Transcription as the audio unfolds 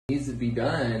needs to be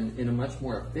done in a much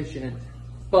more efficient,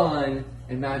 fun,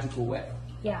 and magical way.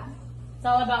 Yeah. It's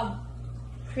all about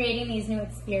creating these new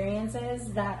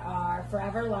experiences that are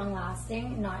forever long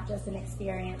lasting, not just an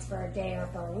experience for a day or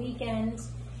for a weekend.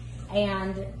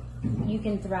 And you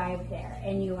can thrive there,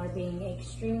 and you are being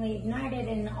extremely ignited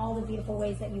in all the beautiful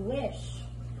ways that you wish.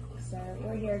 So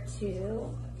you're here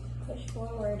to push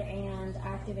forward and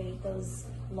activate those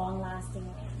long-lasting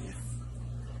wins.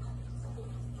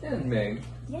 And Meg.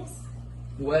 Yes.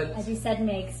 What? As you said,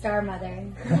 Meg, Star Mother,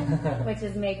 which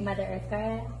is Meg, Mother Earth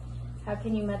Gaia. How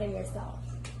can you mother yourself?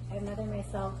 I mother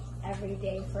myself every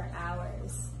day for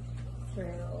hours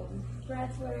through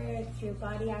breath work, through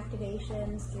body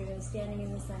activations, through standing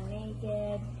in the sun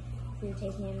naked, through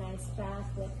taking a nice bath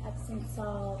with Epsom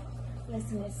salt,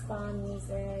 listening to spa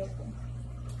music,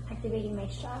 activating my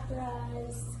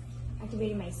chakras,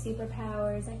 activating my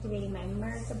superpowers, activating my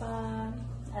Merkaba.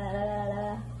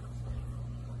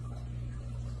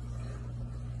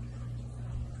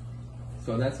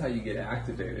 So that's how you get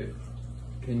activated.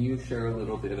 Can you share a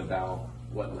little bit about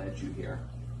what led you here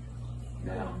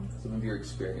now? Some of your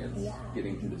experience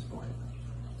getting to this point.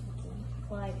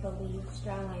 Well, I believe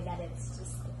strongly that it's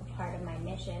just a part of my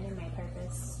mission and my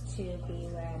purpose to be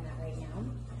where I'm at right now.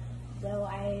 Though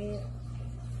I,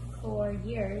 for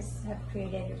years, have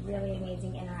created really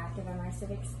amazing interactive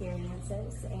immersive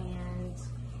experiences and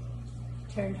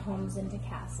turned homes into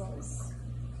castles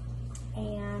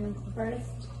and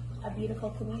birthed a beautiful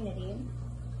community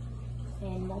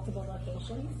in multiple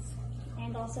locations,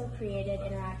 and also created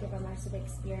interactive immersive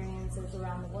experiences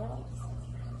around the world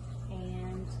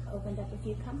and opened up a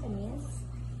few companies.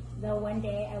 Though one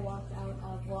day I walked out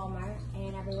of Walmart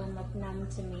and everyone looked numb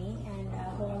to me, and a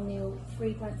whole new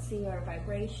frequency or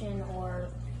vibration or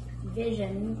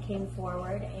vision came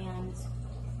forward, and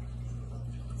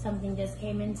something just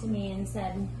came into me and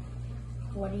said,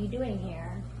 what are you doing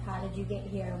here? How did you get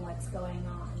here, and what's going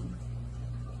on?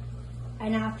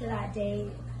 And after that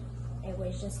day, it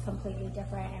was just completely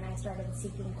different, and I started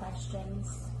seeking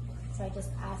questions. So I just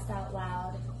asked out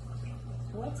loud,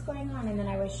 what's going on? And then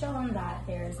I was shown that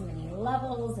there's many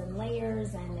levels and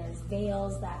layers, and there's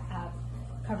veils that have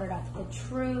covered up the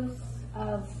truth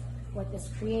of what this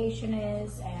creation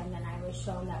is. And then I was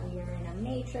shown that we are in a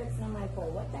matrix, and I'm like,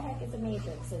 well, what the heck is a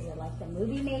matrix? Is it like the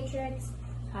movie Matrix?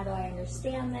 How do I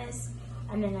understand this?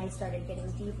 And then I started getting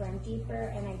deeper and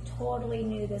deeper, and I totally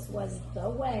knew this was the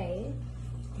way,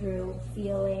 through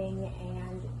feeling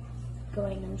and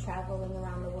going and traveling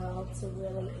around the world to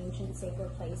really ancient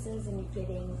sacred places and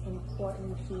getting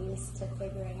important keys to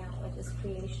figuring out what this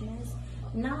creation is.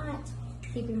 Not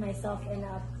keeping myself in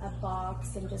a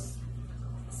box and just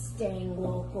staying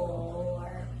local,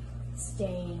 or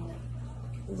staying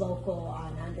local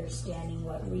on understanding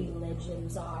what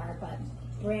religions are, but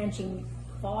branching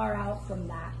far out from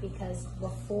that, because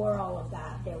before all of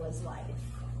that there was life.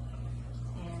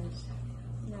 And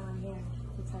now I'm here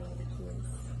to tell you the keys.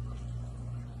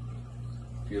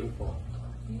 Beautiful.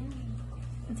 Yeah.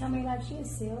 And tell me about you,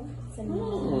 Sue.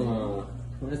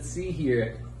 Let's see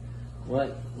here.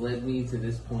 What led me to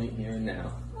this point here and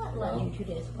now? What led you to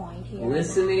this point here?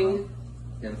 Listening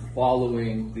and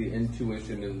following the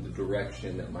intuition and the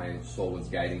direction that my soul was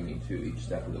guiding me to each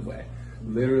step of the way.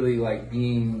 Literally, like,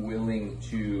 being willing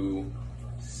to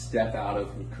step out of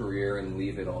a career and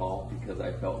leave it all because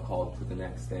I felt called to the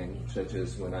next thing, such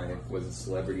as when I was a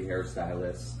celebrity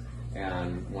hairstylist,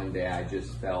 and one day I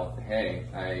just felt, hey,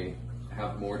 I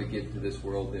have more to give to this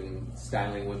world than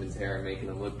styling women's hair and making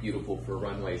them look beautiful for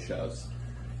runway shows.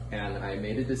 And I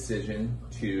made a decision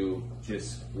to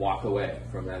just walk away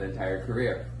from that entire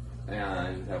career.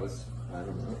 And that was, I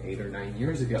don't know, 8 or 9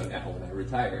 years ago now when I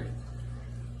retired.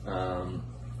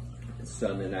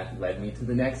 So then that led me to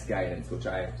the next guidance, which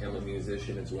I am a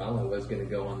musician as well. I was going to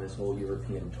go on this whole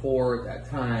European tour at that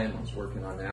time. I was working on that.